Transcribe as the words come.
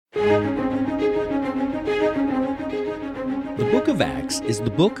book of Acts is the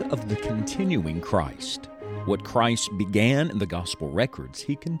book of the continuing Christ. What Christ began in the gospel records,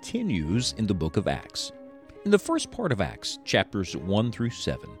 he continues in the book of Acts. In the first part of Acts, chapters 1 through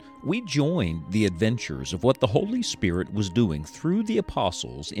 7, we joined the adventures of what the Holy Spirit was doing through the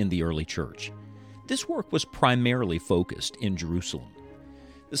apostles in the early church. This work was primarily focused in Jerusalem.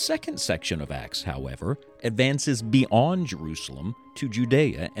 The second section of Acts, however, advances beyond Jerusalem to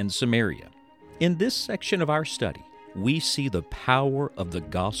Judea and Samaria. In this section of our study, we see the power of the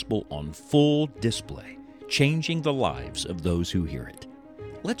gospel on full display, changing the lives of those who hear it.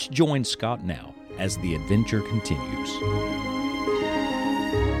 Let's join Scott now as the adventure continues.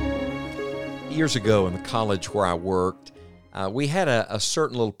 Years ago in the college where I worked, we had a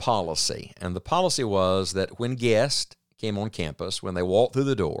certain little policy, and the policy was that when guests came on campus, when they walked through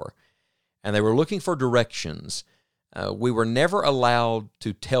the door, and they were looking for directions, we were never allowed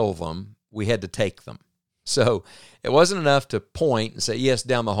to tell them. We had to take them. So it wasn't enough to point and say, yes,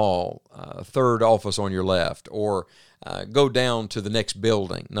 down the hall, third office on your left, or go down to the next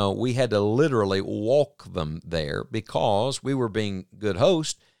building. No, we had to literally walk them there because we were being good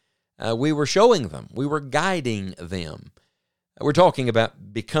hosts. We were showing them. We were guiding them. We're talking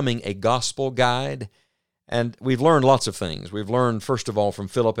about becoming a gospel guide, and we've learned lots of things. We've learned, first of all, from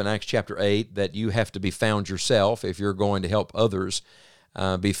Philip in Acts chapter 8, that you have to be found yourself if you're going to help others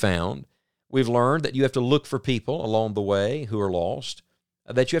be found. We've learned that you have to look for people along the way who are lost,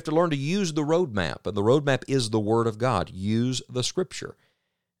 that you have to learn to use the roadmap, and the roadmap is the Word of God. Use the Scripture.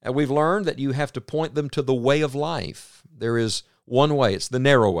 And we've learned that you have to point them to the way of life. There is one way. It's the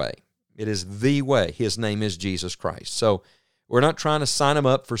narrow way. It is the way. His name is Jesus Christ. So we're not trying to sign them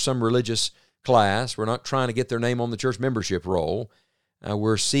up for some religious class. We're not trying to get their name on the church membership roll.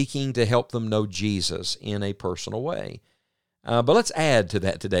 We're seeking to help them know Jesus in a personal way. But let's add to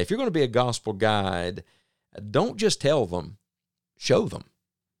that today. If you're going to be a gospel guide, don't just tell them, show them.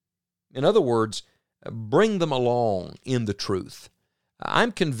 In other words, bring them along in the truth.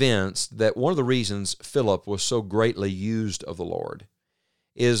 I'm convinced that one of the reasons Philip was so greatly used of the Lord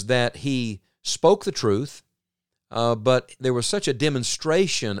is that he spoke the truth, but there was such a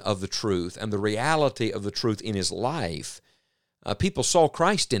demonstration of the truth and the reality of the truth in his life. People saw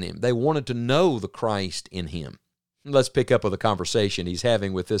Christ in him. They wanted to know the Christ in him. Let's pick up with the conversation he's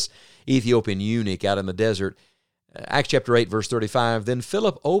having with this Ethiopian eunuch out in the desert. Acts chapter 8, verse 35, Then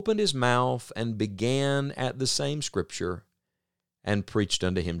Philip opened his mouth and began at the same scripture and preached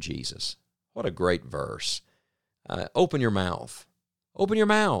unto him Jesus. What a great verse. Open your mouth. Open your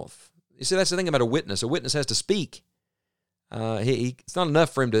mouth. You see, that's the thing about a witness. A witness has to speak. It's not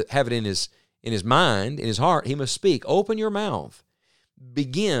enough for him to have it in his mind, in his heart. He must speak. Open your mouth.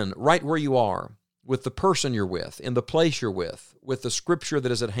 Begin right where you are, with the person you're with, in the place you're with the scripture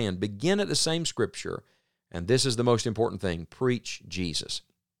that is at hand. Begin at the same scripture, and this is the most important thing. Preach Jesus.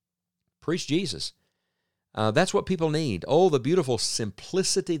 Preach Jesus. That's what people need. Oh, the beautiful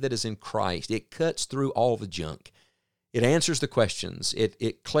simplicity that is in Christ. It cuts through all the junk. It answers the questions.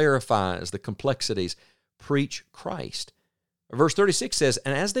 It clarifies the complexities. Preach Christ. Verse 36 says,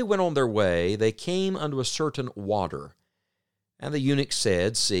 And as they went on their way, they came unto a certain water. And the eunuch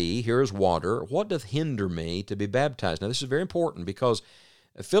said, See, here is water. What doth hinder me to be baptized? Now, this is very important because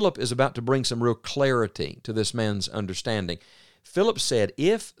Philip is about to bring some real clarity to this man's understanding. Philip said,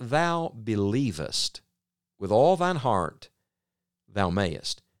 If thou believest with all thine heart, thou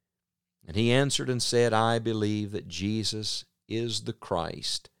mayest. And he answered and said, I believe that Jesus is the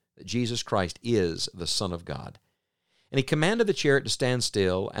Christ, that Jesus Christ is the Son of God. And he commanded the chariot to stand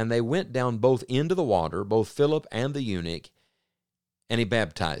still, and they went down both into the water, both Philip and the eunuch, and he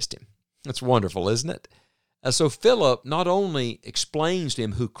baptized him. That's wonderful, isn't it? So Philip not only explains to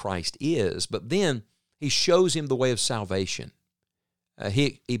him who Christ is, but then he shows him the way of salvation.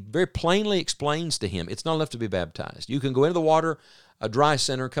 He very plainly explains to him, it's not enough to be baptized. You can go into the water, a dry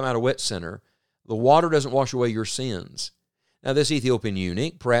sinner, come out a wet sinner. The water doesn't wash away your sins. Now, this Ethiopian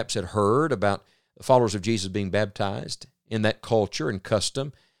eunuch perhaps had heard about the followers of Jesus being baptized in that culture and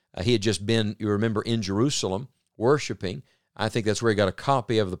custom. He had just been, you remember, in Jerusalem worshiping. I think that's where he got a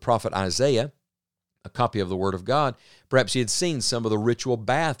copy of the prophet Isaiah, a copy of the Word of God. Perhaps he had seen some of the ritual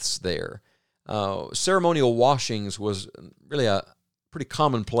baths there. Ceremonial washings was really a pretty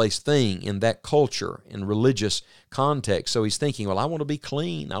commonplace thing in that culture, in religious context. So he's thinking, well, I want to be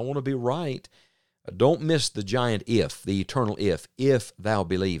clean. I want to be right. Don't miss the giant if, the eternal if thou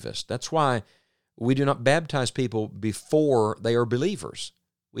believest. That's why we do not baptize people before they are believers.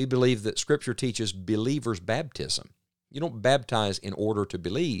 We believe that Scripture teaches believers' baptism. You don't baptize in order to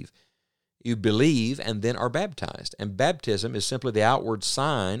believe. You believe and then are baptized. And baptism is simply the outward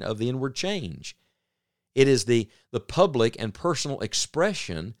sign of the inward change. It is the public and personal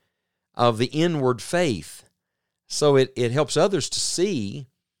expression of the inward faith. So it helps others to see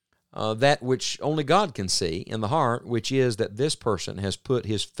that which only God can see in the heart, which is that this person has put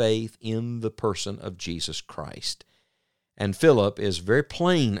his faith in the person of Jesus Christ. And Philip is very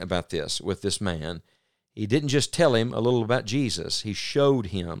plain about this with this man. He didn't just tell him a little about Jesus. He showed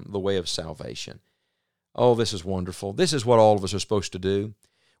him the way of salvation. Oh, this is wonderful. This is what all of us are supposed to do.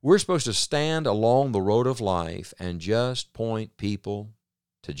 We're supposed to stand along the road of life and just point people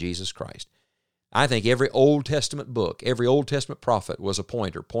to Jesus Christ. I think every Old Testament book, every Old Testament prophet was a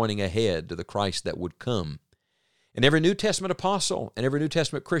pointer, pointing ahead to the Christ that would come. And every New Testament apostle and every New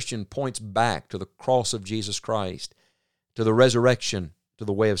Testament Christian points back to the cross of Jesus Christ, to the resurrection, to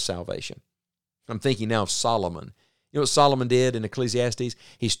the way of salvation. I'm thinking now of Solomon. You know what Solomon did in Ecclesiastes?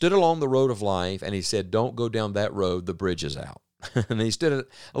 He stood along the road of life and he said, don't go down that road, the bridge is out. And he stood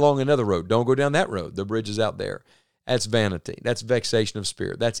along another road, don't go down that road, the bridge is out there. That's vanity. That's vexation of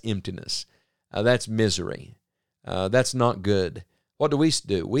spirit. That's emptiness. That's misery. That's not good. What do?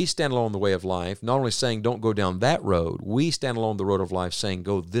 We stand along the way of life, not only saying don't go down that road, we stand along the road of life saying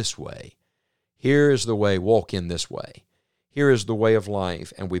go this way. Here is the way, walk in this way. Here is the way of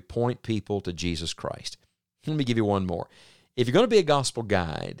life, and we point people to Jesus Christ. Let me give you one more. If you're going to be a gospel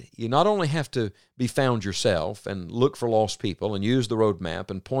guide, you not only have to be found yourself and look for lost people and use the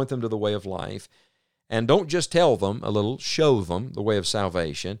roadmap and point them to the way of life, and don't just tell them a little, show them the way of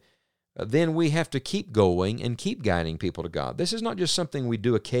salvation. Then we have to keep going and keep guiding people to God. This is not just something we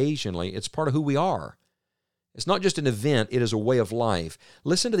do occasionally. It's part of who we are. It's not just an event. It is a way of life.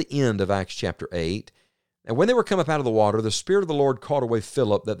 Listen to the end of Acts chapter 8. And when they were come up out of the water, the Spirit of the Lord caught away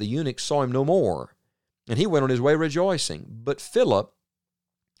Philip, that the eunuch saw him no more. And he went on his way rejoicing. But Philip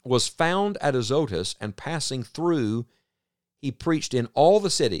was found at Azotus, and passing through, he preached in all the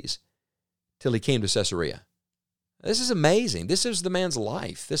cities till he came to Caesarea. This is amazing. This is the man's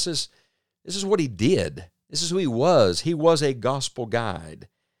life. This is what he did. This is who he was. He was a gospel guide.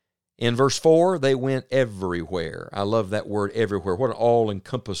 In verse 4, they went everywhere. I love that word, everywhere. What an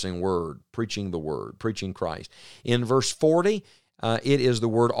all-encompassing word, preaching the word, preaching Christ. In verse 40, it is the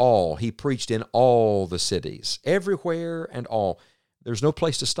word all. He preached in all the cities, everywhere and all. There's no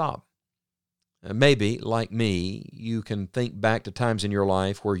place to stop. Maybe, like me, you can think back to times in your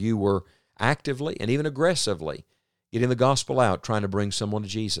life where you were actively and even aggressively getting the gospel out, trying to bring someone to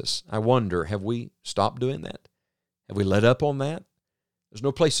Jesus. I wonder, have we stopped doing that? Have we let up on that? There's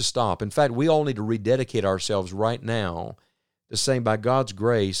no place to stop. In fact, we all need to rededicate ourselves right now to saying, by God's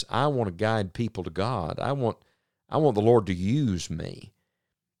grace, I want to guide people to God. I want the Lord to use me.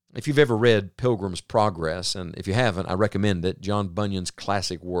 If you've ever read Pilgrim's Progress, and if you haven't, I recommend it, John Bunyan's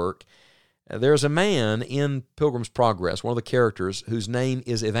classic work, there's a man in Pilgrim's Progress, one of the characters, whose name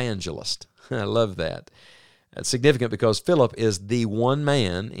is Evangelist. I love that. That's significant because Philip is the one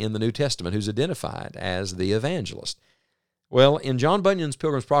man in the New Testament who's identified as the evangelist. Well, in John Bunyan's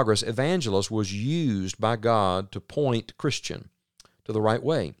Pilgrim's Progress, evangelist was used by God to point Christian to the right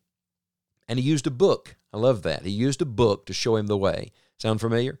way. And he used a book. I love that. He used a book to show him the way. Sound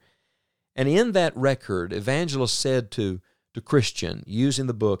familiar? And in that record, evangelist said to Christian, using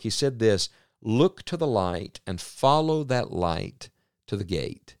the book, he said this, look to the light and follow that light to the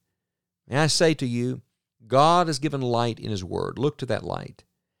gate. May I say to you, God has given light in His Word. Look to that light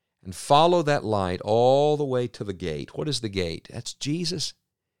and follow that light all the way to the gate. What is the gate? That's Jesus.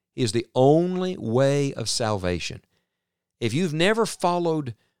 He is the only way of salvation. If you've never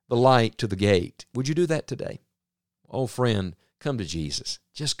followed the light to the gate, would you do that today? Oh, friend, come to Jesus.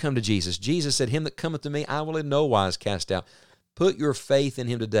 Just come to Jesus. Jesus said, him that cometh to me, I will in no wise cast out. Put your faith in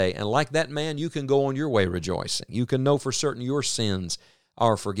Him today. And like that man, you can go on your way rejoicing. You can know for certain your sins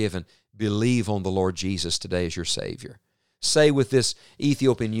are forgiven. Believe on the Lord Jesus today as your Savior. Say with this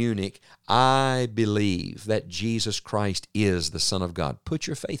Ethiopian eunuch, I believe that Jesus Christ is the Son of God. Put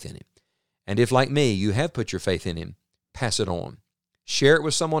your faith in Him. And if, like me, you have put your faith in Him, pass it on. Share it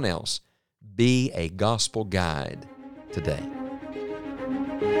with someone else. Be a gospel guide today.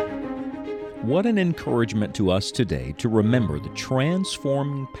 What an encouragement to us today to remember the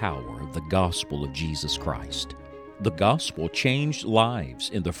transforming power of the gospel of Jesus Christ. The gospel changed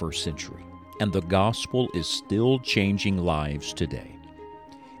lives in the first century, and the gospel is still changing lives today.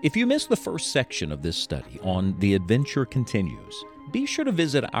 If you missed the first section of this study on The Adventure Continues, be sure to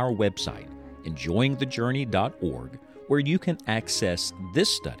visit our website, enjoyingthejourney.org, where you can access this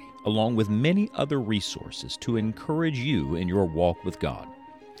study along with many other resources to encourage you in your walk with God.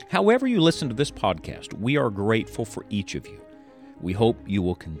 However you listen to this podcast, we are grateful for each of you. We hope you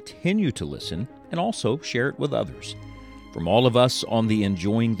will continue to listen and also share it with others. From all of us on the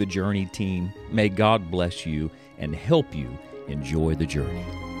Enjoying the Journey team, may God bless you and help you enjoy the journey.